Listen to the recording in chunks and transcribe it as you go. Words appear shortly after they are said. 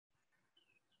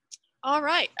All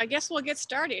right, I guess we'll get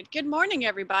started. Good morning,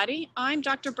 everybody. I'm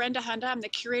Dr. Brenda Hunda. I'm the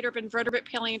Curator of Invertebrate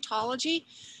Paleontology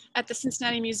at the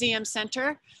Cincinnati Museum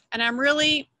Center. And I'm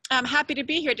really happy to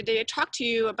be here today to talk to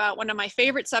you about one of my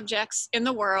favorite subjects in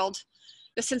the world,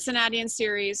 the Cincinnatian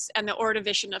series and the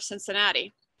Ordovician of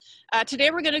Cincinnati.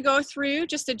 Today we're going to go through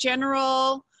just a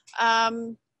general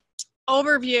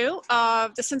overview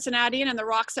of the Cincinnatian and the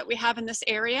rocks that we have in this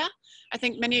area. I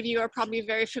think many of you are probably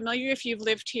very familiar if you've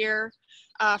lived here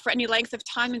for any length of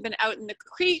time and been out in the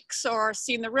creeks or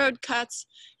seen the road cuts,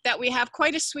 that we have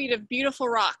quite a suite of beautiful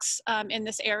rocks in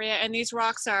this area, and these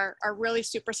rocks are really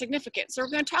super significant. So we're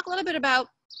going to talk a little bit about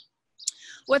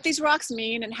what these rocks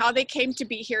mean and how they came to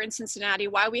be here in Cincinnati,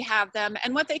 why we have them,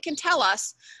 and what they can tell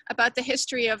us about the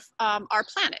history of our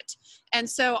planet. And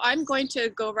so I'm going to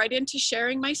go right into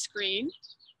sharing my screen.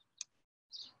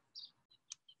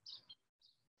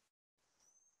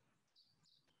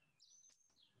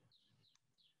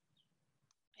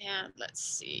 And let's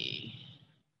see.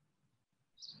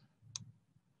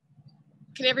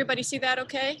 Can everybody see that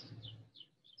okay?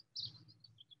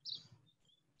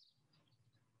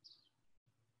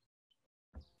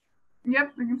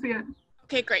 Yep, we can see it.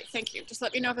 Okay, great, thank you. Just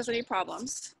let me know if there's any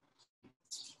problems.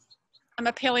 I'm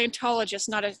a paleontologist,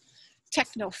 not a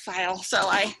technophile, so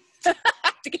I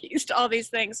have to get used to all these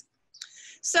things.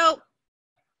 So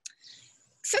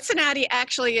Cincinnati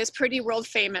actually is pretty world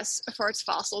famous for its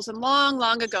fossils, and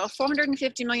long ago,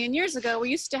 450 million years ago, we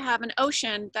used to have an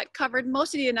ocean that covered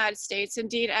most of the United States,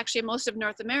 indeed actually most of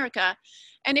North America.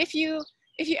 And if you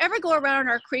ever go around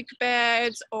our creek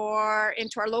beds or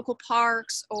into our local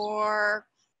parks or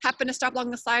happen to stop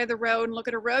along the side of the road and look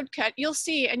at a road cut, you'll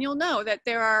see and you'll know that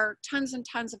there are tons and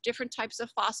tons of different types of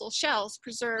fossil shells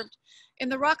preserved in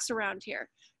the rocks around here.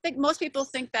 I think most people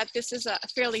think that this is a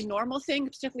fairly normal thing,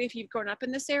 particularly if you've grown up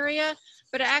in this area,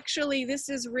 but actually this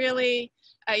is really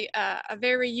a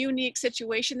very unique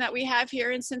situation that we have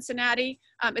here in Cincinnati.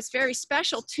 It's very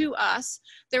special to us.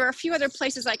 There are a few other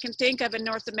places I can think of in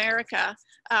North America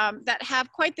that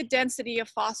have quite the density of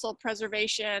fossil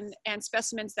preservation and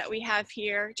specimens that we have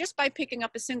here just by picking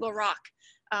up a single rock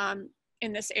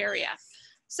in this area.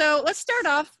 So let's start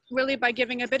off really by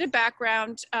giving a bit of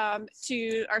background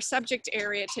to our subject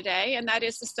area today, and that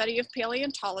is the study of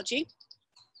paleontology.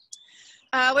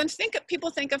 When people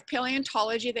think of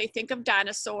paleontology, they think of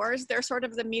dinosaurs. They're sort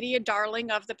of the media darling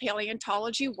of the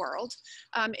paleontology world.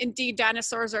 Indeed,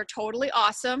 dinosaurs are totally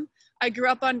awesome. I grew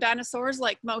up on dinosaurs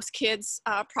like most kids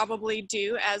probably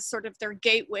do as sort of their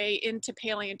gateway into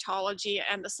paleontology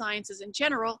and the sciences in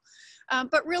general.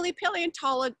 But really,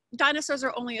 dinosaurs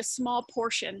are only a small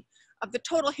portion of the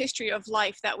total history of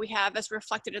life that we have as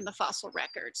reflected in the fossil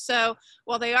record. So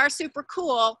while they are super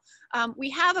cool,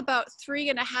 we have about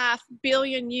 3.5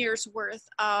 billion years worth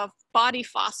of body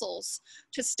fossils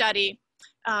to study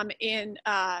in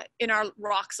our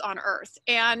rocks on Earth.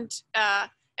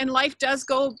 And life does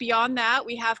go beyond that.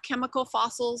 We have chemical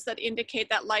fossils that indicate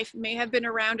that life may have been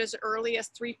around as early as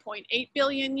 3.8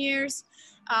 billion years.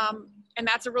 And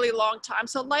that's a really long time.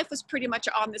 So life was pretty much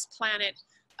on this planet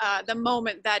the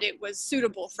moment that it was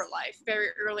suitable for life, very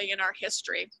early in our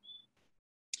history.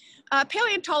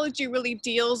 Paleontology really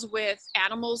deals with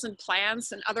animals and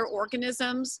plants and other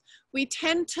organisms. We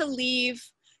tend to leave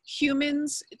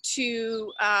humans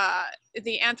to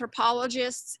the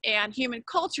anthropologists and human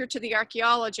culture to the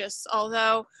archaeologists,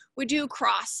 although we do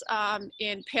cross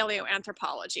in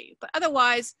paleoanthropology. But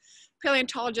otherwise,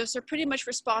 paleontologists are pretty much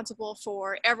responsible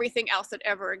for everything else that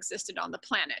ever existed on the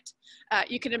planet.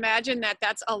 You can imagine that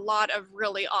that's a lot of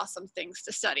really awesome things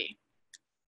to study.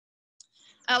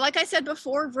 Like I said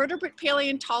before, vertebrate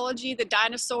paleontology, the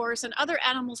dinosaurs and other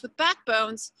animals with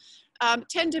backbones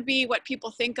tend to be what people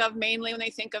think of mainly when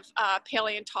they think of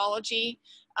paleontology.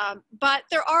 But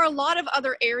there are a lot of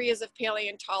other areas of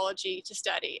paleontology to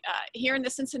study. Here in the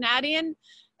Cincinnatian,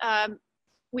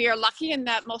 we are lucky in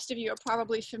that most of you are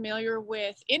probably familiar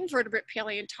with invertebrate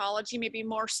paleontology, maybe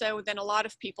more so than a lot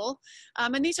of people.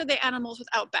 And these are the animals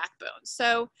without backbones.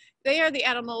 So they are the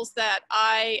animals that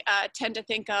I tend to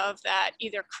think of that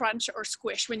either crunch or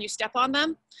squish when you step on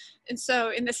them. And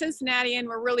so in the Cincinnatian,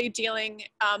 we're really dealing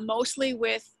mostly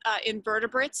with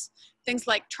invertebrates, things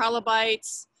like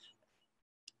trilobites,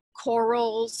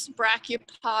 corals,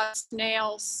 brachiopods,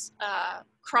 snails,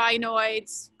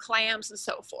 crinoids, clams, and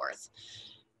so forth.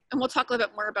 And we'll talk a little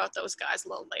bit more about those guys a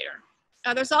little later.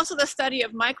 There's also the study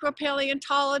of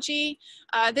micropaleontology.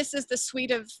 This is the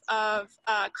suite of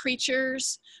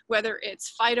creatures, whether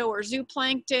it's phyto or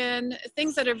zooplankton,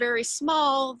 things that are very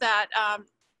small that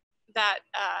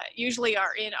usually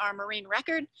are in our marine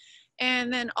record.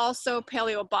 And then also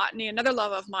paleobotany, another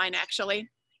love of mine actually.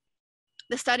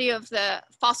 the study of the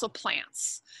fossil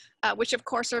plants, which of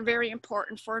course are very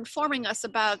important for informing us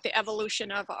about the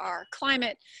evolution of our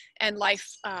climate and life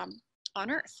on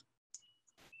Earth.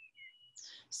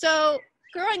 So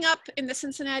growing up in the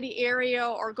Cincinnati area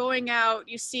or going out,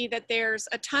 you see that there's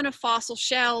a ton of fossil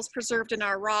shells preserved in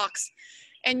our rocks.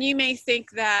 And you may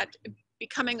think that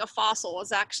becoming a fossil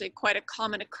is actually quite a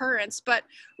common occurrence, but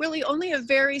really only a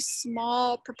very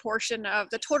small proportion of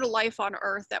the total life on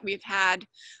Earth that we've had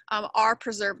are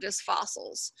preserved as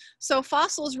fossils. So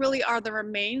fossils really are the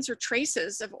remains or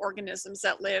traces of organisms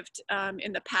that lived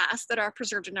in the past that are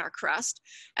preserved in our crust.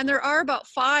 And there are about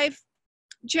 5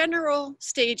 general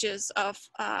stages of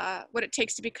what it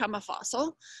takes to become a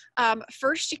fossil.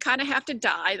 First, you kind of have to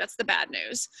die. That's the bad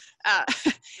news.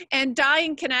 And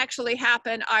dying can actually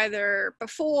happen either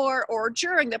before or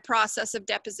during the process of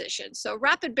deposition. So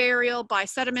rapid burial by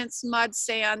sediments, mud,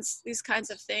 sands, these kinds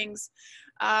of things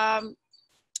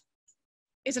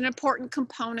is an important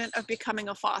component of becoming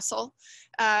a fossil.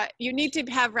 You need to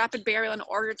have rapid burial in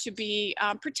order to be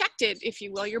protected, if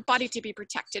you will, your body to be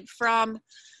protected from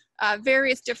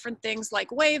various different things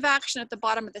like wave action at the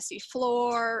bottom of the sea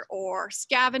floor or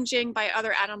scavenging by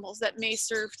other animals that may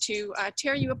serve to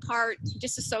tear you apart,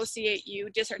 disassociate you,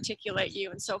 disarticulate you,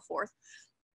 and so forth.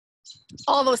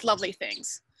 All those lovely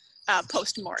things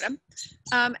post-mortem.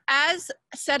 As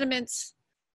sediments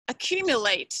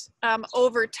accumulate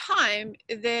over time,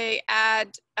 they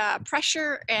add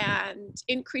pressure and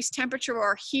increased temperature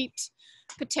or heat,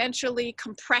 potentially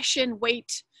compression,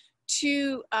 weight,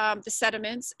 to the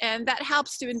sediments, and that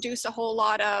helps to induce a whole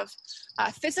lot of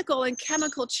physical and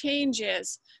chemical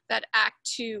changes that act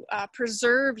to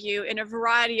preserve you in a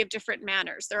variety of different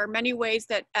manners. There are many ways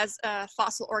that as a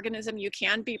fossil organism you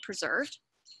can be preserved.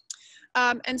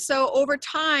 And so over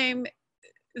time,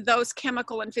 those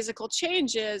chemical and physical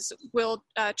changes will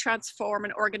transform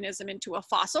an organism into a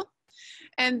fossil.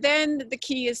 And then the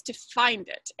key is to find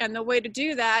it. And the way to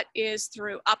do that is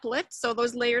through uplift. So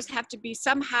those layers have to be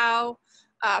somehow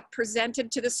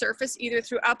presented to the surface, either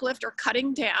through uplift or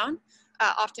cutting down,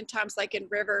 oftentimes like in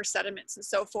river sediments and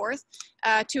so forth,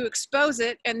 to expose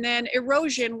it. And then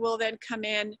erosion will then come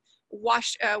in,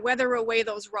 weather away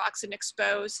those rocks and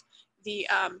expose the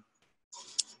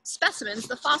specimens,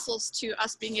 the fossils, to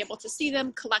us being able to see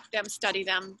them, collect them, study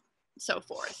them, and so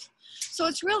forth. So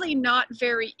it's really not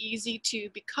very easy to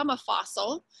become a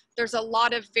fossil. There's a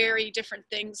lot of very different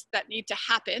things that need to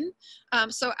happen.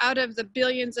 So out of the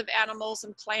billions of animals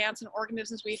and plants and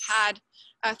organisms we've had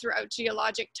throughout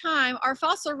geologic time, our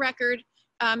fossil record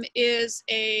is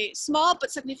a small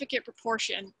but significant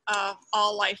proportion of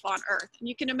all life on Earth. And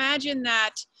you can imagine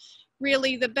that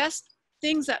really the best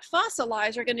things that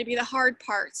fossilize are going to be the hard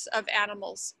parts of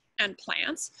animals and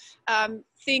plants.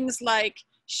 Things like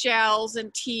shells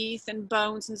and teeth and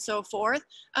bones and so forth.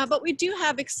 But we do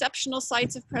have exceptional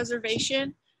sites of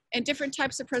preservation and different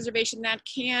types of preservation that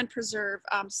can preserve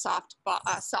soft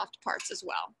parts as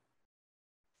well.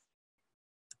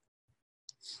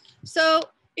 So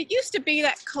it used to be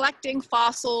that collecting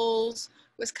fossils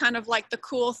was kind of like the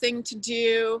cool thing to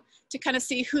do, to kind of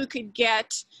see who could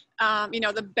get you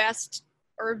know, the best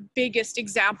or biggest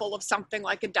example of something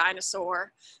like a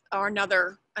dinosaur or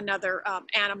another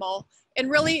animal. And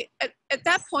really, at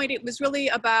that point, it was really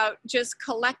about just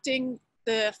collecting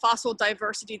the fossil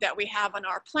diversity that we have on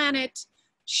our planet,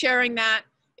 sharing that.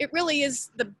 It really is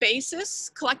the basis.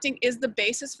 Collecting is the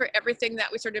basis for everything that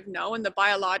we sort of know in the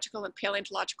biological and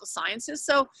paleontological sciences.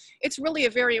 So it's really a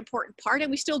very important part,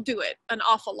 and we still do it an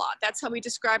awful lot. That's how we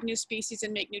describe new species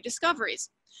and make new discoveries.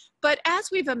 But as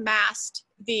we've amassed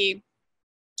the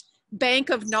bank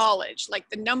of knowledge, like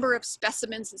the number of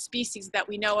specimens and species that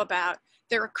we know about,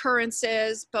 their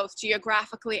occurrences, both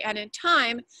geographically and in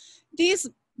time, these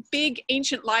big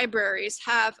ancient libraries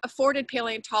have afforded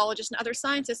paleontologists and other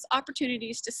scientists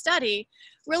opportunities to study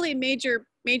really major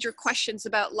questions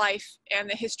about life and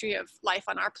the history of life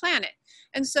on our planet.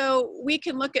 And so we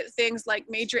can look at things like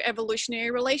major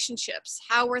evolutionary relationships.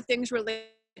 How were things related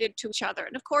to each other?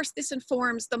 And of course, this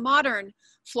informs the modern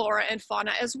flora and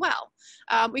fauna as well.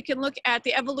 We can look at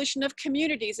the evolution of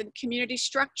communities and community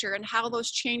structure and how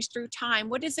those change through time.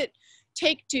 What does it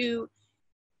take to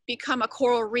become a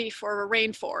coral reef or a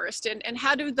rainforest? And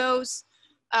how do those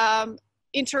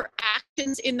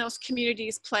interactions in those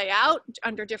communities play out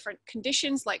under different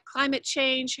conditions like climate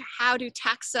change? How do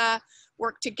taxa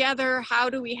work together?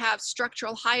 How do we have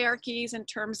structural hierarchies in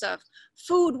terms of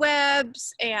food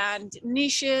webs and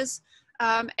niches?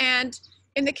 And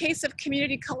in the case of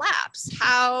community collapse,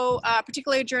 how,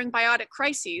 particularly during biotic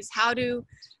crises, how do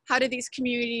these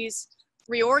communities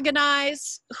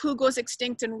reorganize, who goes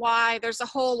extinct and why. There's a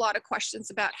whole lot of questions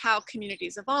about how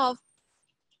communities evolve.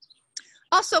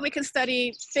 Also, we can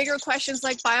study bigger questions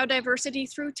like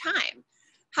biodiversity through time.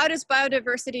 How does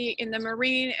biodiversity in the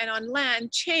marine and on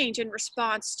land change in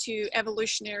response to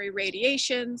evolutionary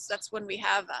radiations? That's when we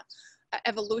have a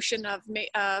evolution of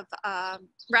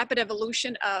rapid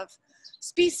evolution of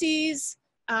species.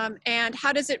 And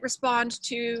how does it respond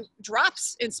to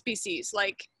drops in species,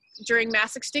 like during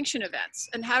mass extinction events?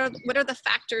 And what are the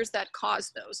factors that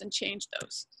cause those and change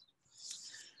those?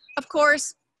 Of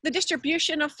course, the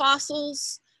distribution of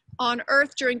fossils on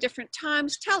Earth during different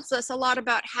times tells us a lot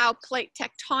about how plate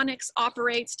tectonics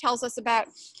operates, tells us about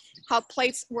how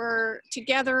plates were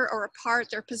together or apart,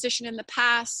 their position in the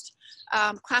past.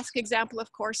 Classic example,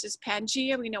 of course, is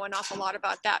Pangaea. We know an awful lot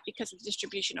about that because of the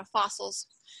distribution of fossils.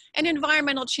 And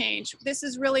environmental change. This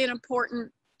is really an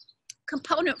important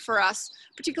component for us,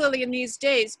 particularly in these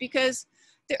days, because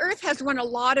the Earth has run a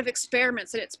lot of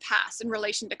experiments in its past in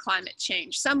relation to climate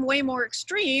change, some way more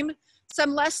extreme,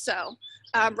 some less so,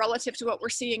 relative to what we're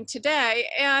seeing today.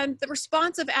 And the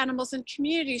response of animals and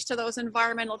communities to those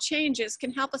environmental changes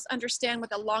can help us understand what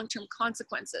the long-term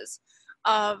consequences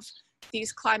of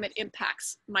these climate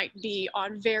impacts might be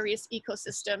on various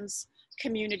ecosystems,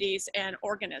 communities, and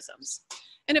organisms.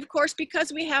 And of course,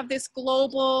 because we have this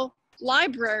global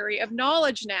library of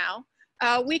knowledge now,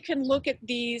 we can look at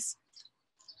these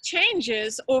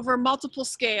changes over multiple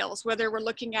scales, whether we're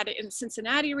looking at it in the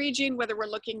Cincinnati region, whether we're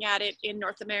looking at it in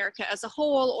North America as a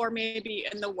whole, or maybe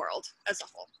in the world as a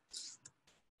whole.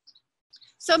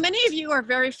 So many of you are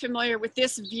very familiar with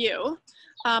this view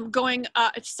going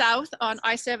south on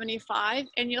I-75,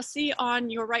 and you'll see on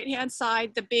your right-hand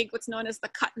side the big, what's known as the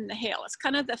Cut in the Hill. It's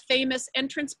kind of the famous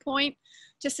entrance point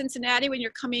to Cincinnati when you're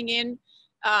coming in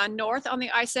north on the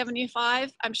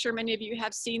I-75. I'm sure many of you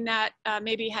have seen that,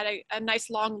 maybe had a nice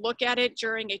long look at it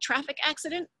during a traffic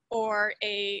accident or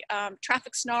a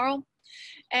traffic snarl.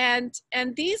 And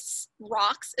these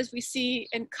rocks, as we see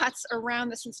in cuts around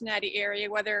the Cincinnati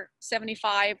area, whether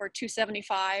 75 or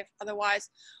 275 otherwise,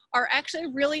 are actually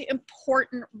really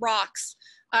important rocks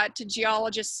to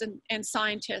geologists and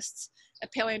scientists,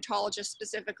 paleontologists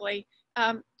specifically,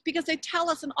 because they tell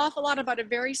us an awful lot about a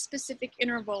very specific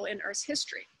interval in Earth's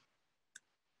history.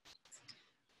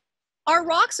 Our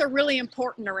rocks are really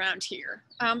important around here.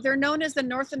 They're known as the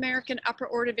North American Upper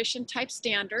Ordovician type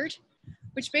standard,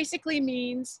 which basically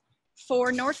means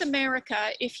for North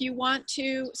America, if you want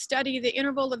to study the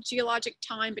interval of geologic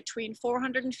time between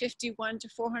 451 to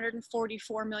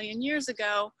 444 million years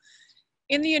ago,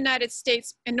 in the United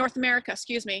States, in North America,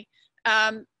 excuse me,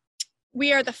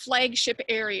 we are the flagship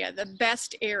area, the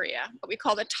best area, what we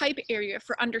call the type area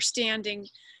for understanding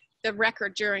the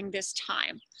record during this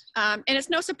time. And it's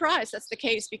no surprise that's the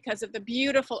case because of the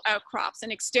beautiful outcrops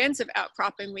and extensive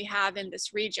outcropping we have in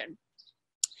this region.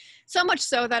 So much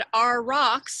so that our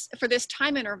rocks for this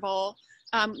time interval,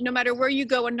 no matter where you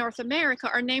go in North America,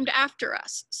 are named after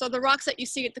us. So the rocks that you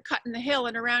see at the Cut in the Hill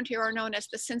and around here are known as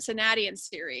the Cincinnatian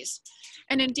series.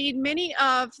 And indeed, many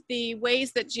of the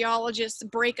ways that geologists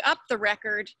break up the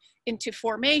record into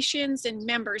formations and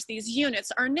members, these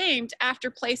units, are named after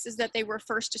places that they were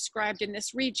first described in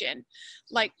this region,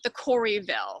 like the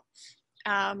Corryville,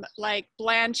 like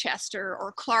Blanchester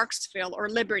or Clarksville or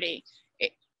Liberty,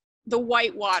 the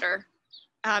Whitewater,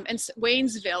 and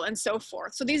Waynesville, and so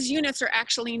forth. So these units are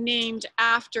actually named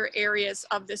after areas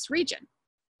of this region.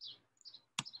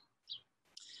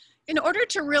 In order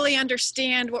to really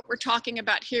understand what we're talking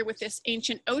about here with this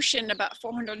ancient ocean about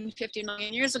 450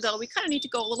 million years ago, we kind of need to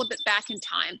go a little bit back in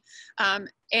time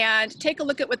and take a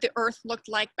look at what the Earth looked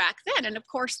like back then. And of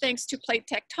course, thanks to plate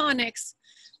tectonics,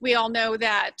 we all know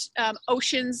that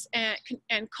oceans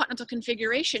and continental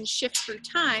configuration shift through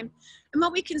time. And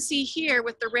what we can see here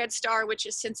with the red star, which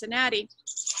is Cincinnati,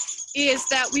 is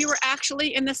that we were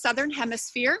actually in the southern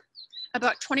hemisphere,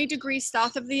 about 20 degrees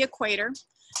south of the equator,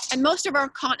 and most of our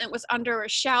continent was under a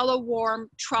shallow, warm,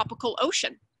 tropical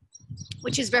ocean,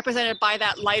 which is represented by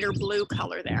that lighter blue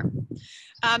color there.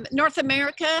 North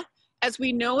America, as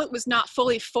we know it, was not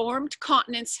fully formed.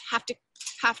 Continents have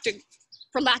to,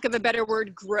 for lack of a better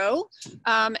word, grow.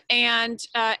 And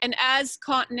as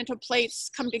continental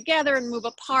plates come together and move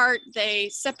apart, they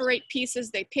separate pieces,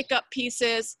 they pick up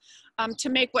pieces to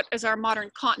make what is our modern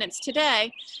continents today.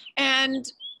 And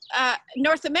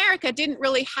North America didn't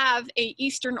really have a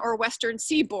eastern or western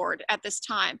seaboard at this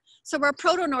time. So our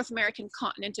proto-North American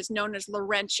continent is known as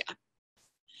Laurentia.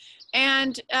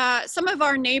 And some of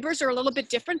our neighbors are a little bit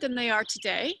different than they are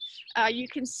today. You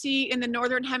can see in the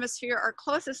northern hemisphere, our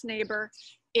closest neighbor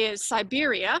is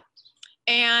Siberia.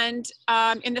 And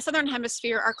in the southern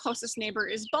hemisphere, our closest neighbor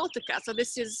is Baltica. So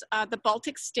this is the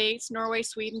Baltic states, Norway,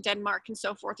 Sweden, Denmark, and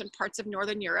so forth, and parts of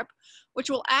Northern Europe, which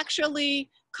will actually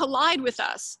collide with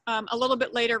us a little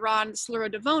bit later on, the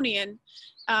Siluro-Devonian,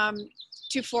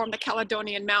 to form the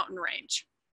Caledonian mountain range.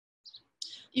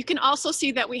 You can also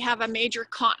see that we have a major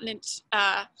continent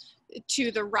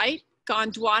to the right,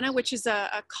 Gondwana, which is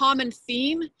a common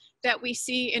theme that we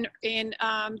see in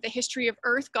the history of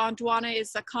Earth. Gondwana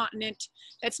is a continent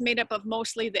that's made up of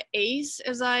mostly the A's,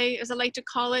 as I like to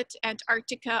call it: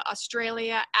 Antarctica,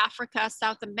 Australia, Africa,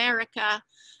 South America,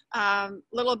 a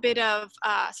little bit of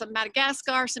some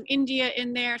Madagascar, some India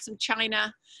in there, some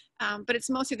China, but it's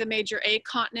mostly the major A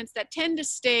continents that tend to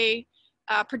stay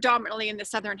predominantly in the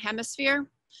southern hemisphere.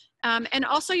 And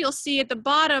also you'll see at the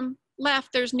bottom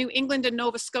left, there's New England and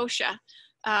Nova Scotia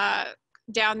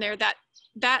down there.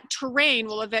 That terrain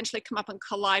will eventually come up and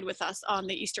collide with us on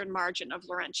the eastern margin of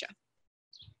Laurentia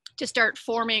to start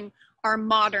forming our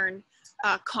modern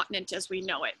continent as we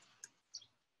know it.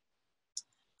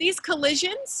 These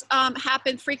collisions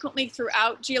happen frequently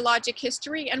throughout geologic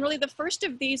history, and really the first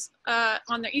of these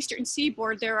on the eastern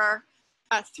seaboard, there are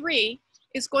three,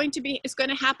 is going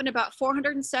to happen about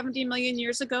 470 million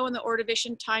years ago in the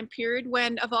Ordovician time period,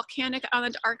 when a volcanic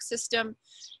island arc system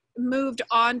moved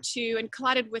onto and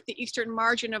collided with the eastern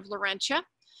margin of Laurentia.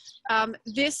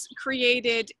 This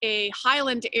created a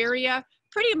highland area,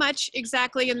 pretty much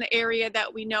exactly in the area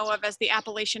that we know of as the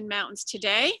Appalachian Mountains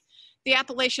today. The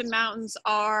Appalachian Mountains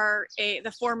are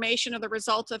the formation or the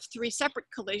result of three separate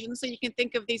collisions. So you can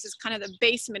think of these as kind of the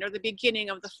basement or the beginning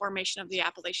of the formation of the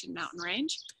Appalachian Mountain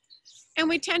Range. And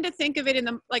we tend to think of it in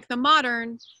the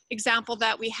modern example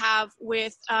that we have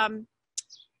with the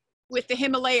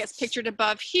Himalayas pictured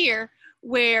above here,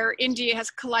 where India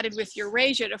has collided with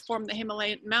Eurasia to form the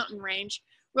Himalayan mountain range.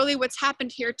 Really what's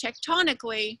happened here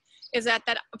tectonically is that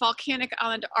volcanic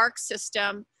island arc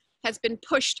system has been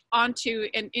pushed onto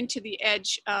and into the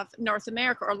edge of North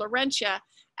America, or Laurentia,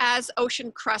 as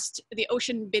ocean crust, the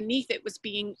ocean beneath it, was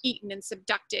being eaten and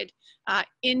subducted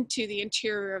into the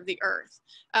interior of the Earth.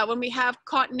 When we have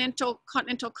continental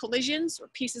collisions, or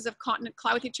pieces of continent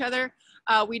collide with each other,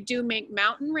 we do make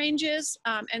mountain ranges,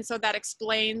 and so that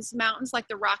explains mountains like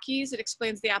the Rockies. It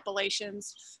explains the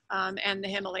Appalachians and the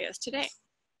Himalayas today,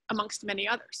 amongst many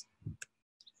others.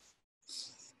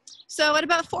 So at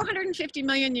about 450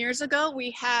 million years ago,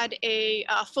 we had a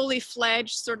fully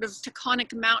fledged sort of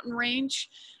tectonic mountain range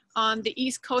on the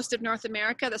east coast of North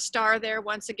America. The star there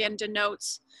once again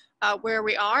denotes where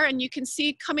we are. And you can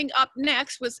see coming up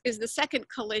next is the second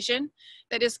collision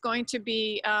that is going to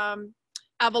be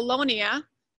Avalonia,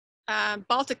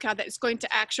 Baltica, that is going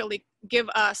to actually give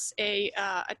us a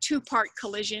two-part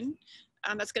collision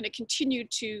that's going to continue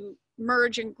to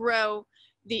merge and grow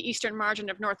the eastern margin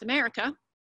of North America.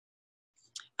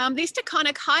 These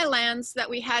tectonic highlands that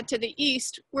we had to the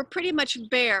east were pretty much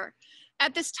bare.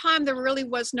 At this time, there really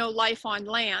was no life on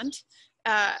land.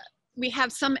 We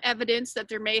have some evidence that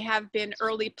there may have been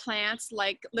early plants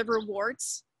like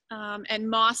liverworts and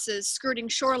mosses skirting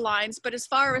shorelines, but as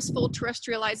far as full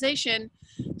terrestrialization,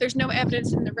 there's no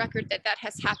evidence in the record that that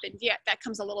has happened yet. That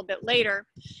comes a little bit later.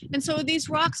 And so these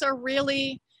rocks are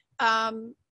really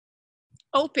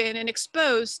open and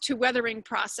exposed to weathering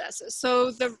processes.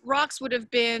 So the rocks would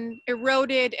have been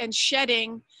eroded and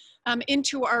shedding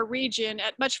into our region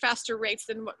at much faster rates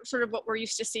than what we're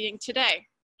used to seeing today.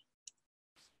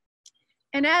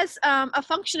 And as a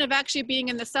function of actually being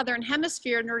in the southern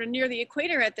hemisphere or near the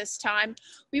equator at this time,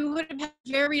 we would have had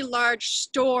very large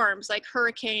storms like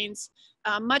hurricanes,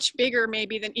 much bigger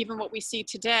maybe than even what we see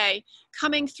today,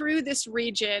 coming through this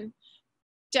region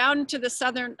down to the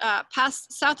southern,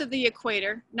 south of the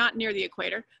equator, not near the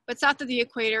equator, but south of the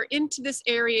equator, into this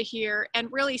area here,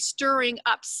 and really stirring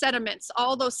up sediments,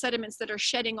 all those sediments that are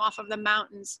shedding off of the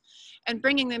mountains, and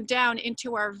bringing them down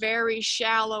into our very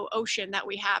shallow ocean that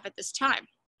we have at this time.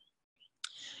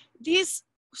 These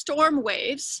storm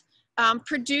waves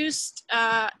produced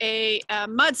submarine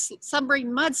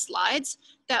mudslides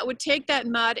that would take that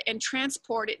mud and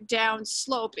transport it down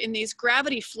slope in these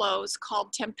gravity flows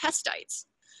called tempestites.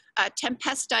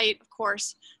 Tempestite, of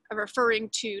course, referring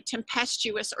to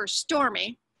tempestuous or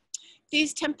stormy.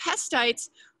 These tempestites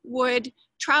would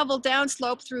travel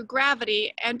downslope through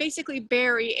gravity and basically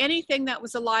bury anything that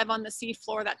was alive on the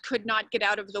seafloor that could not get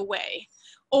out of the way.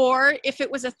 Or if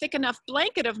it was a thick enough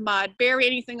blanket of mud, bury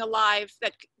anything alive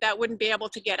that wouldn't be able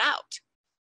to get out.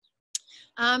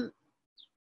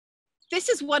 This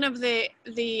is one of the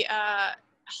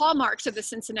hallmarks of the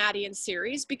Cincinnatian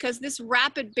series, because this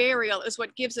rapid burial is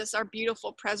what gives us our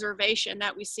beautiful preservation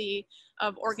that we see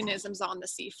of organisms on the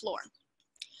seafloor.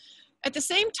 At the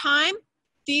same time,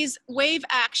 these wave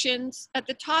actions at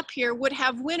the top here would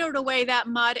have winnowed away that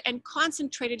mud and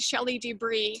concentrated shelly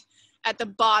debris at the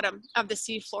bottom of the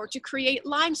seafloor to create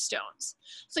limestones.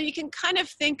 So you can kind of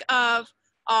think of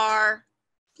our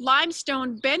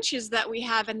limestone benches that we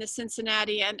have in the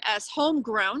Cincinnati and as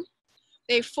homegrown.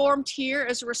 They formed here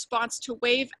as a response to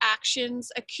wave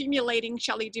actions accumulating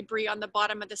shelly debris on the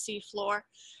bottom of the seafloor.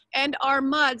 And our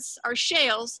muds, our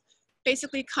shales,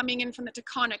 basically coming in from the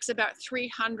tectonics about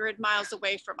 300 miles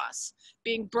away from us,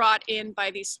 being brought in by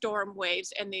these storm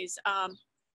waves and these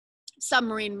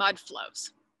submarine mud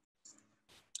flows.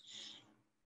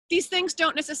 These things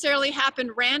don't necessarily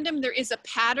happen random. There is a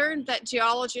pattern that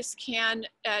geologists can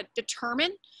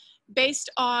determine based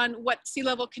on what sea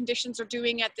level conditions are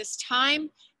doing at this time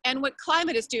and what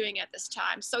climate is doing at this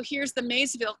time. So here's the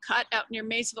Maysville Cut out near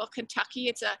Maysville, Kentucky.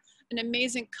 It's an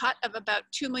amazing cut of about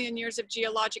 2 million years of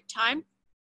geologic time.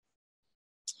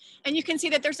 And you can see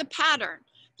that there's a pattern.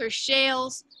 There's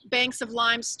shales, banks of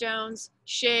limestones,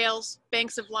 shales,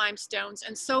 banks of limestones,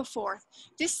 and so forth.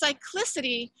 This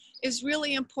cyclicity is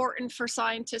really important for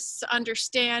scientists to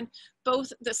understand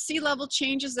both the sea level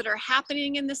changes that are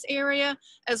happening in this area,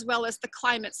 as well as the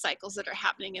climate cycles that are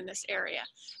happening in this area.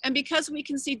 And because we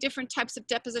can see different types of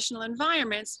depositional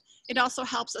environments, it also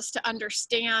helps us to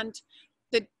understand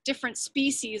the different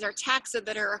species or taxa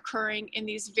that are occurring in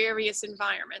these various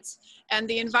environments and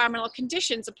the environmental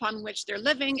conditions upon which they're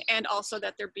living and also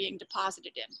that they're being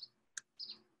deposited in.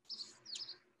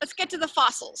 Let's get to the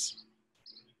fossils.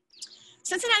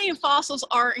 Cincinnatian fossils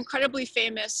are incredibly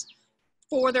famous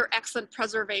for their excellent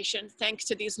preservation thanks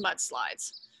to these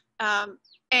mudslides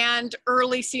and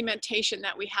early cementation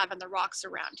that we have in the rocks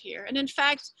around here. And in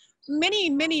fact,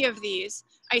 many of these,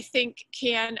 I think,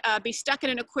 can be stuck in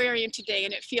an aquarium today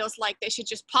and it feels like they should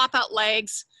just pop out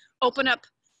legs, open up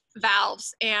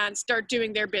valves, and start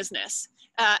doing their business.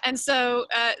 And so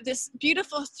this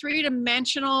beautiful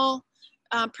three-dimensional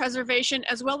preservation,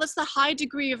 as well as the high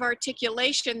degree of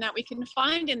articulation that we can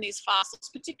find in these fossils,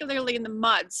 particularly in the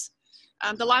muds,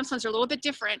 the limestones are a little bit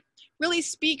different, really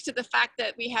speak to the fact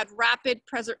that we had rapid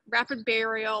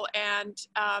burial and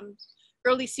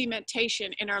early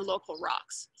cementation in our local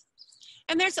rocks.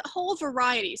 And there's a whole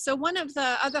variety. So one of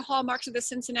the other hallmarks of the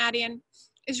Cincinnatian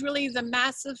is really the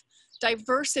massive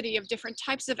diversity of different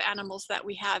types of animals that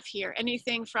we have here.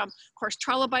 Anything from, of course,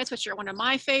 trilobites, which are one of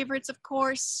my favorites, of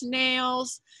course,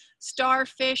 snails,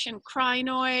 starfish and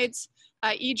crinoids,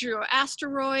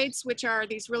 edrioasteroids, which are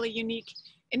these really unique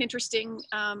and interesting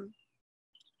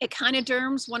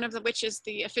echinoderms, one of which is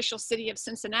the official city of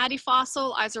Cincinnati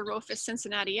fossil, Isarophis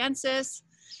cincinnatiensis,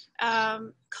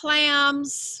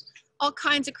 clams, all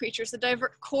kinds of creatures,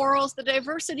 corals. The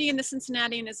diversity in the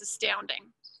Cincinnatian is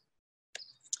astounding.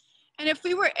 And if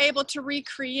we were able to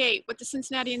recreate what the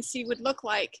Cincinnatian Sea would look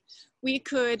like, we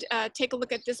could take a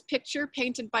look at this picture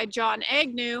painted by John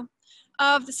Agnew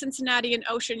of the Cincinnatian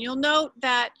Ocean. You'll note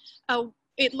that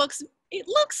it looks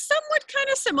somewhat kind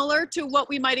of similar to what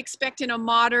we might expect in a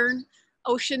modern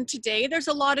ocean today. There's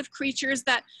a lot of creatures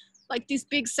that, like these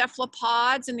big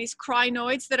cephalopods and these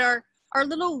crinoids, that are a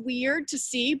little weird to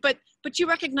see, but you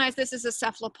recognize this as a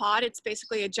cephalopod. It's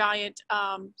basically a giant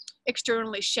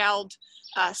externally shelled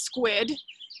squid.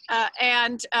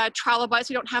 And trilobites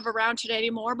we don't have around today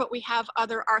anymore, but we have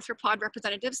other arthropod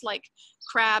representatives like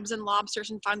crabs and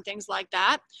lobsters and fun things like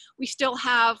that. We still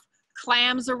have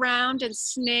clams around and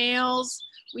snails.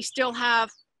 We still have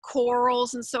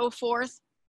corals and so forth,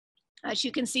 as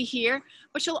you can see here.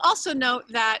 But you'll also note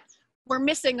that we're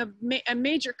missing a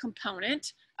major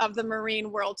component of the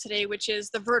marine world today, which is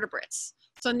the vertebrates.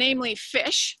 So namely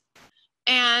fish.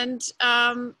 And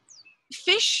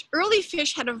early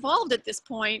fish had evolved at this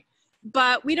point,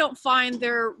 but we don't find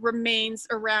their remains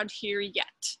around here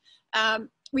yet.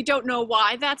 We don't know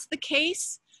why that's the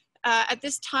case. At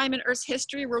this time in Earth's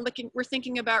history, we're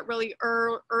thinking about really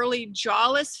early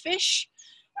jawless fish,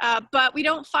 but we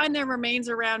don't find their remains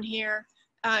around here.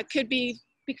 It could be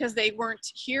because they weren't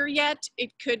here yet.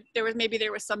 Maybe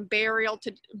there was some barrier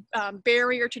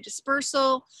to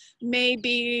dispersal.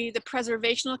 Maybe the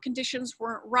preservational conditions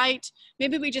weren't right.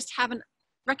 Maybe we just haven't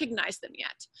recognized them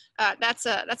yet. That's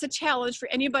a challenge for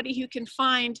anybody who can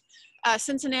find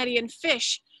Cincinnatian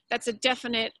fish. That's a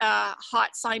definite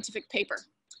hot scientific paper.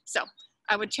 So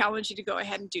I would challenge you to go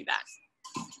ahead and do that.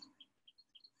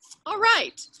 All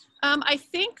right, I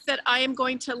think that I am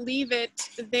going to leave it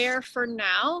there for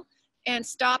now and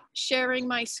stop sharing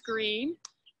my screen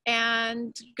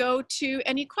and go to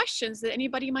any questions that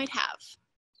anybody might have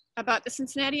about the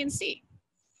Cincinnatian Sea.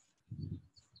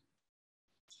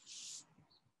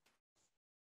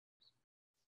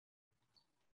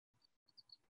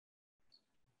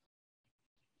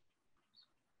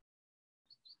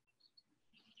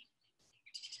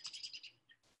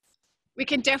 We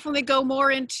can definitely go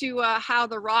more into how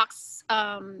the rocks,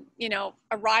 you know,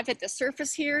 arrived at the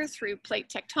surface here through plate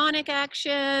tectonic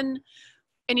action.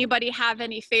 Anybody have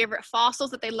any favorite fossils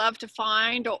that they love to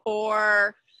find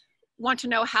or want to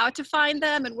know how to find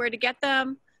them and where to get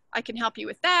them? I can help you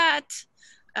with that.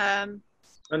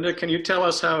 Brenda, can you tell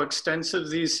us how extensive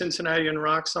these Cincinnatian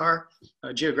rocks are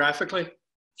geographically?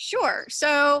 Sure.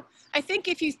 So I think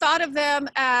if you thought of them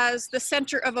as the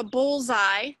center of a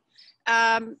bullseye,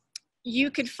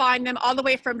 you could find them all the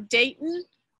way from Dayton,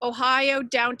 Ohio,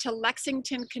 down to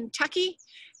Lexington, Kentucky,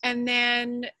 and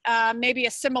then maybe a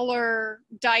similar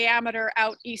diameter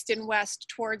out east and west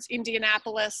towards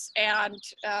Indianapolis and,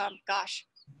 gosh,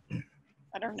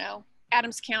 I don't know,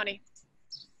 Adams County.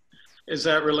 Is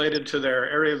that related to their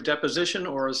area of deposition,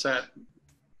 or is that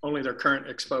only their current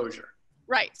exposure?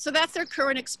 Right, so that's their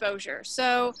current exposure.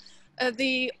 So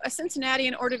the Cincinnati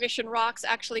and Ordovician rocks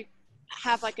actually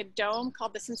have like a dome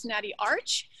called the Cincinnati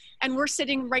Arch, and we're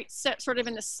sitting right sort of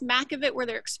in the smack of it where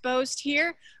they're exposed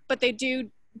here, but they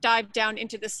do dive down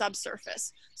into the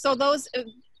subsurface. So those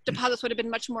deposits would have been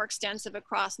much more extensive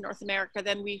across North America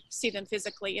than we see them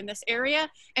physically in this area.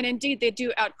 And indeed, they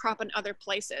do outcrop in other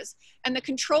places. And the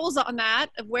controls on that,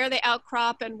 of where they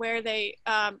outcrop and where they,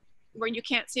 where you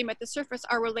can't see them at the surface,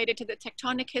 are related to the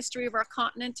tectonic history of our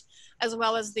continent, as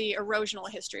well as the erosional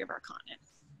history of our continent.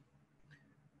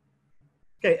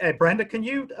 Okay, Brenda, can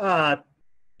you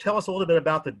tell us a little bit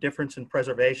about the difference in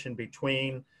preservation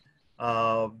between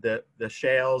the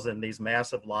shales and these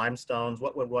massive limestones?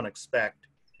 What would one expect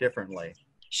differently?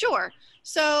 Sure.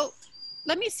 So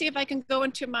let me see if I can go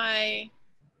into my, I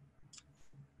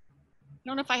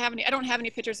don't know if I have any, I don't have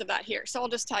any pictures of that here, so I'll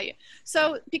just tell you.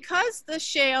 So because the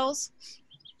shales,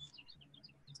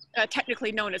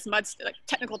 technically known as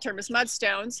technical term is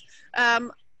mudstones,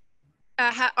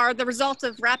 are the result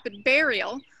of rapid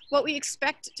burial, what we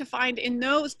expect to find in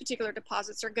those particular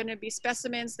deposits are going to be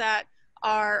specimens that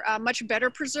are much better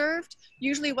preserved.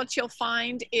 Usually what you'll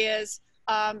find is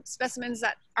specimens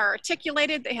that are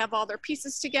articulated, they have all their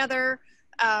pieces together,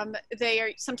 they are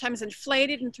sometimes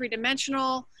inflated and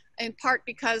three-dimensional, in part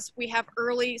because we have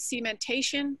early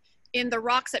cementation in the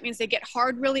rocks. That means they get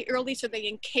hard really early, so they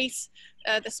encase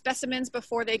the specimens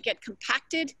before they get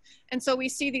compacted. And so we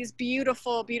see these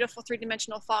beautiful, beautiful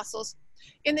three-dimensional fossils.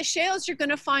 In the shales, you're going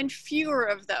to find fewer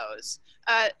of those.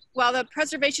 While the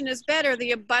preservation is better,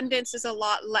 the abundance is a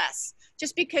lot less,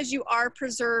 just because you are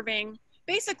preserving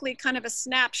basically kind of a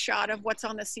snapshot of what's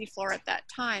on the seafloor at that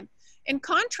time. In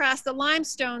contrast, the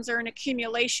limestones are an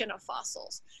accumulation of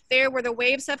fossils. They're where the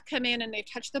waves have come in and they've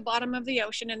touched the bottom of the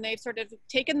ocean and they've sort of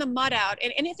taken the mud out,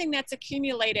 and anything that's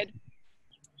accumulated,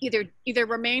 either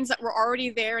remains that were already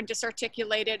there and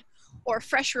disarticulated, or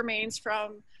fresh remains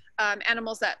from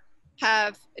animals that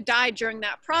have died during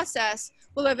that process,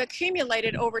 will have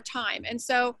accumulated over time. And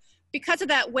so because of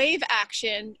that wave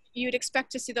action, you'd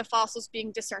expect to see the fossils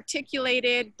being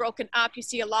disarticulated, broken up. You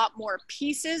see a lot more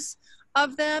pieces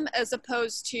of them as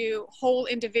opposed to whole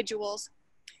individuals.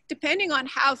 Depending on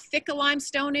how thick a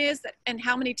limestone is and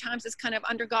how many times it's kind of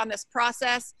undergone this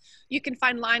process, you can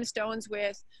find limestones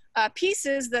with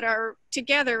pieces that are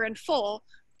together and full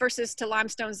versus to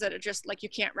limestones that are just like you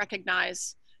can't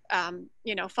recognize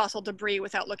you know, fossil debris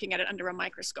without looking at it under a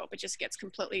microscope. It just gets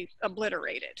completely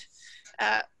obliterated.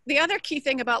 The other key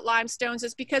thing about limestones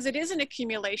is because it is an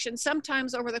accumulation,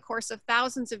 sometimes over the course of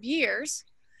thousands of years,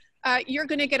 you're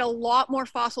going to get a lot more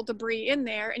fossil debris in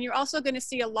there, and you're also going to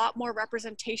see a lot more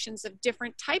representations of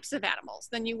different types of animals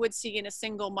than you would see in a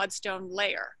single mudstone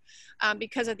layer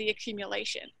because of the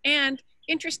accumulation. And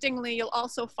interestingly, you'll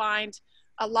also find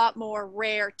a lot more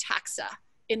rare taxa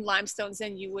in limestones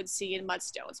than you would see in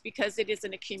mudstones because it is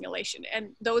an accumulation,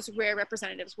 and those rare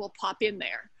representatives will pop in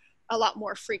there a lot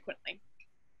more frequently.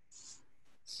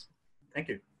 Thank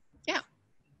you. Yeah.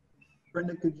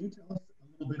 Brenda, could you tell us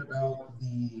a little bit about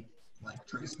the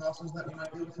trace fossils that we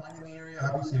might be able to find in the area?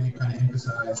 Obviously, we kind of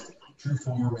emphasized true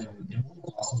form and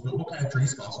mold fossils, but what kind of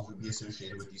trace fossils would be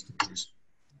associated with these computers?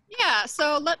 Yeah,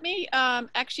 so let me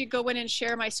actually go in and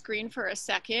share my screen for a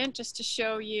second just to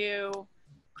show you a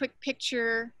quick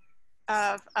picture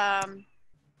of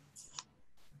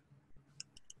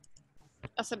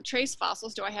some trace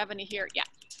fossils. Do I have any here? Yeah.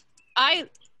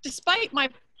 Despite my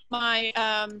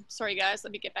sorry guys,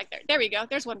 let me get back there. There we go,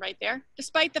 there's one right there.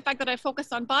 Despite the fact that I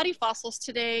focused on body fossils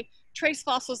today, trace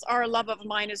fossils are a love of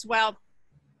mine as well.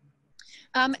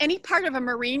 Any part of a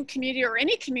marine community, or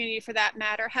any community for that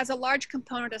matter, has a large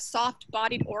component of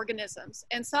soft-bodied organisms.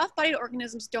 And soft-bodied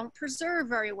organisms don't preserve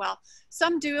very well.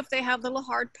 Some do if they have little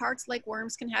hard parts, like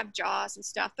worms can have jaws and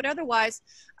stuff, but otherwise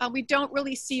we don't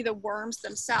really see the worms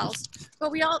themselves.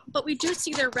 But we do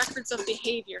see their records of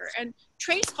behavior. And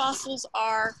trace fossils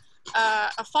are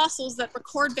fossils that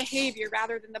record behavior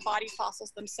rather than the body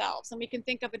fossils themselves. And we can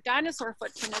think of a dinosaur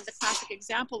footprint as a classic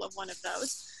example of one of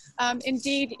those.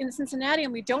 Indeed, in Cincinnati,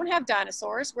 we don't have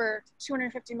dinosaurs. We're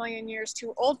 250 million years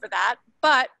too old for that,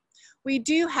 but we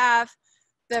do have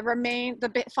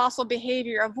the fossil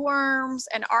behavior of worms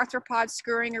and arthropods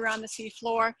scurrying around the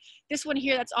seafloor. This one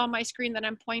here that's on my screen that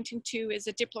I'm pointing to is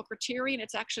a Diplocraterium.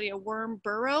 It's actually a worm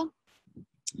burrow.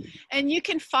 And you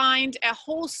can find a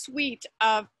whole suite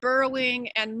of burrowing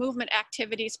and movement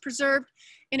activities preserved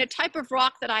in a type of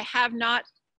rock that I have not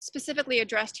specifically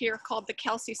addressed here called the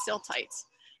calcisiltites.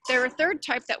 They're a third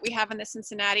type that we have in the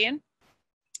Cincinnatian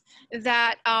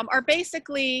that are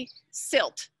basically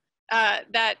silt,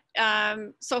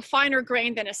 so finer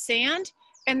grained than a sand,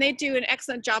 and they do an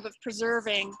excellent job of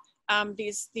preserving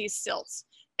these silts.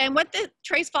 And what the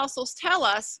trace fossils tell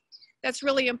us that's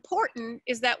really important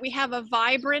is that we have a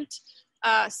vibrant,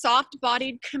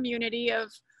 soft-bodied community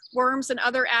of worms and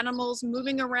other animals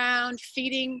moving around,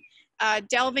 feeding,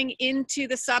 delving into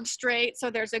the substrate. So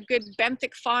there's a good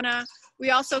benthic fauna. We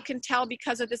also can tell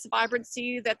because of this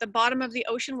vibrancy that the bottom of the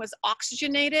ocean was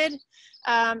oxygenated,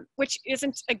 which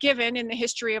isn't a given in the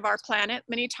history of our planet.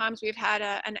 Many times we've had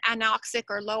an anoxic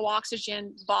or low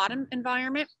oxygen bottom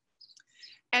environment.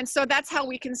 And so that's how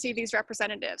we can see these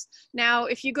representatives. Now,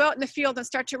 if you go out in the field and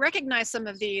start to recognize some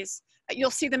of these, you'll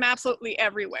see them absolutely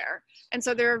everywhere. And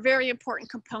so they're a very important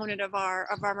component of our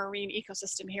marine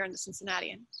ecosystem here in the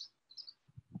Cincinnatian.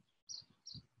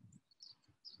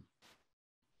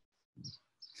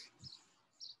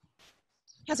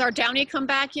 Has our downy come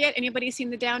back yet? Anybody seen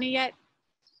the downy yet?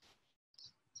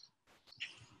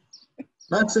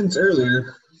 Not since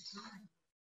earlier.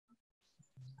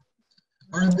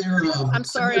 Are there, I'm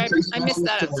sorry, I missed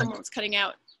that. Someone's cutting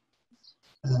out.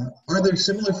 Are there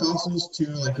similar fossils to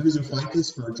like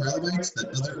Rhizophycus for trilobites that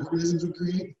other organisms would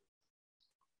create?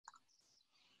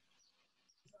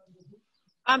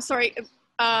 I'm sorry,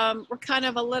 we're kind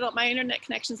of my internet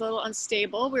connection's a little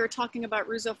unstable. We were talking about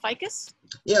Rhizophycus.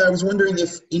 Yeah, I was wondering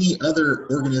if any other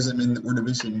organism in the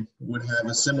Ordovician would have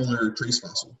a similar trace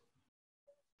fossil.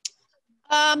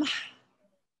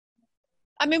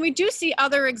 I mean, we do see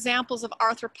other examples of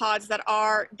arthropods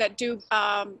that do,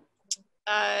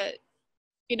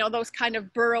 you know, those kind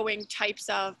of burrowing types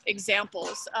of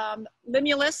examples.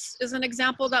 Limulus is an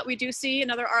example that we do see,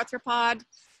 another arthropod.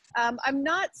 I'm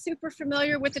not super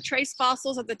familiar with the trace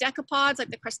fossils of the decapods, like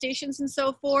the crustaceans and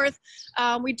so forth.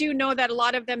 We do know that a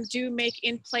lot of them do make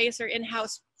in-place or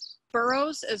in-house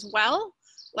burrows as well,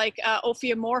 like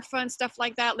Ophiomorpha and stuff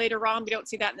like that. Later on, we don't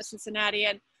see that in the Cincinnati.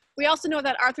 And we also know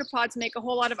that arthropods make a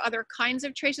whole lot of other kinds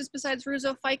of traces besides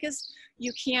Rhizophycus.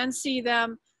 You can see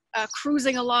them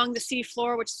cruising along the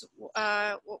seafloor, which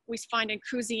we find in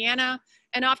Cruziana.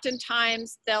 And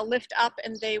oftentimes they'll lift up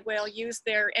and they will use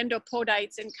their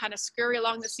endopodites and kind of scurry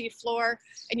along the seafloor.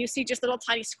 And you see just little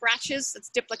tiny scratches. It's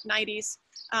Diplocnites.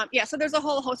 Yeah, so there's a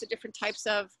whole host of different types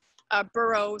of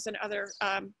burrows and other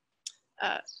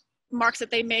marks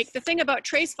that they make. The thing about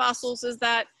trace fossils is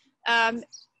that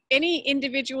any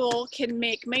individual can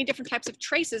make many different types of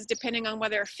traces depending on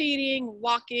whether they're feeding,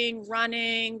 walking,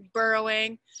 running,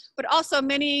 burrowing, but also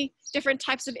many different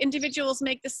types of individuals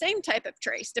make the same type of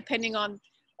trace depending on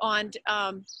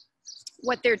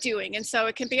what they're doing. And so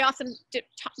it can be often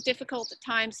difficult at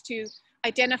times to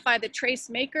identify the trace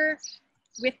maker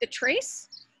with the trace.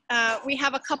 We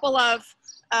have a couple of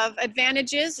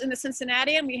advantages in the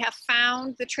Cincinnati, and we have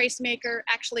found the trace maker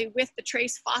actually with the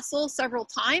trace fossil several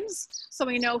times, so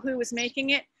we know who is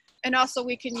making it. And also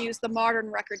we can use the modern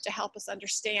record to help us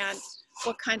understand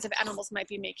what kinds of animals might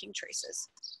be making traces.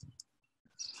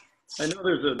 I know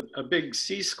there's a big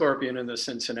sea scorpion in the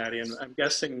Cincinnati, and I'm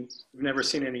guessing you've never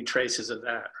seen any traces of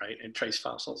that, right, in trace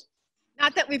fossils?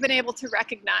 Not that we've been able to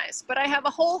recognize, but I have a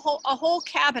whole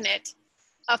cabinet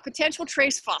of potential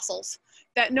trace fossils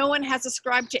that no one has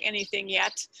ascribed to anything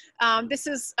yet. This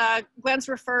is, Glenn's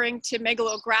referring to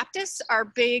Megalograptus, our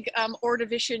big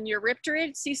Ordovician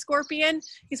Eurypterid sea scorpion.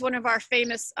 He's one of our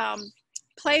famous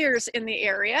players in the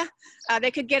area.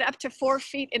 They could get up to 4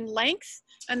 feet in length,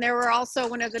 and they were also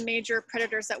one of the major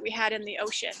predators that we had in the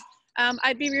ocean.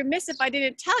 I'd be remiss if I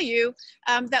didn't tell you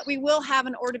that we will have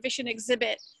an Ordovician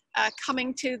exhibit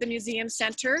coming to the museum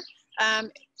center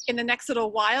in the next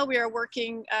little while. We are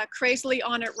working crazily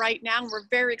on it right now, and we're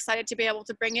very excited to be able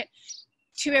to bring it.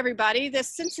 to everybody,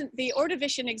 the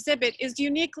Ordovician exhibit is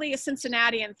uniquely a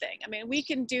Cincinnatian thing. I mean, we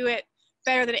can do it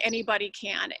better than anybody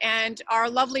can. And our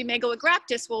lovely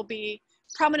Megalograptis will be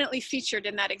prominently featured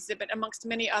in that exhibit amongst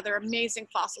many other amazing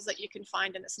fossils that you can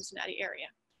find in the Cincinnati area.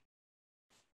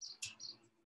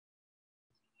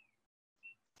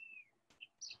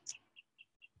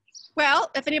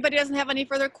 Well, if anybody doesn't have any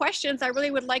further questions, I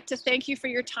really would like to thank you for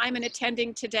your time in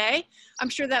attending today. I'm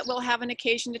sure that we'll have an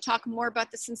occasion to talk more about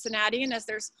the Cincinnatian, as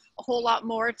there's a whole lot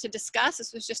more to discuss.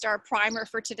 This was just our primer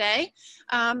for today.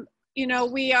 You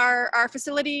know, our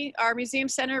facility, our museum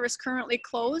center is currently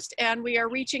closed, and we are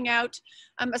reaching out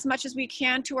as much as we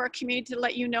can to our community to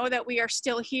let you know that we are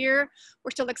still here.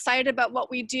 We're still excited about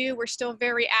what we do. We're still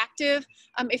very active.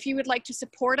 If you would like to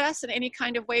support us in any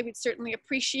kind of way, we'd certainly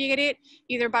appreciate it,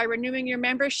 either by renewing your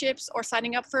memberships or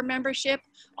signing up for a membership,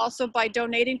 also by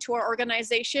donating to our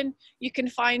organization. You can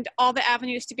find all the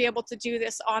avenues to be able to do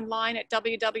this online at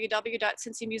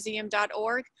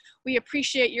www.cincymuseum.org. We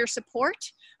appreciate your support.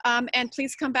 And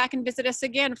please come back and visit us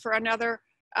again for another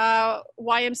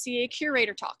YMCA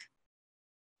Curator Talk.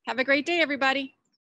 Have a great day, everybody.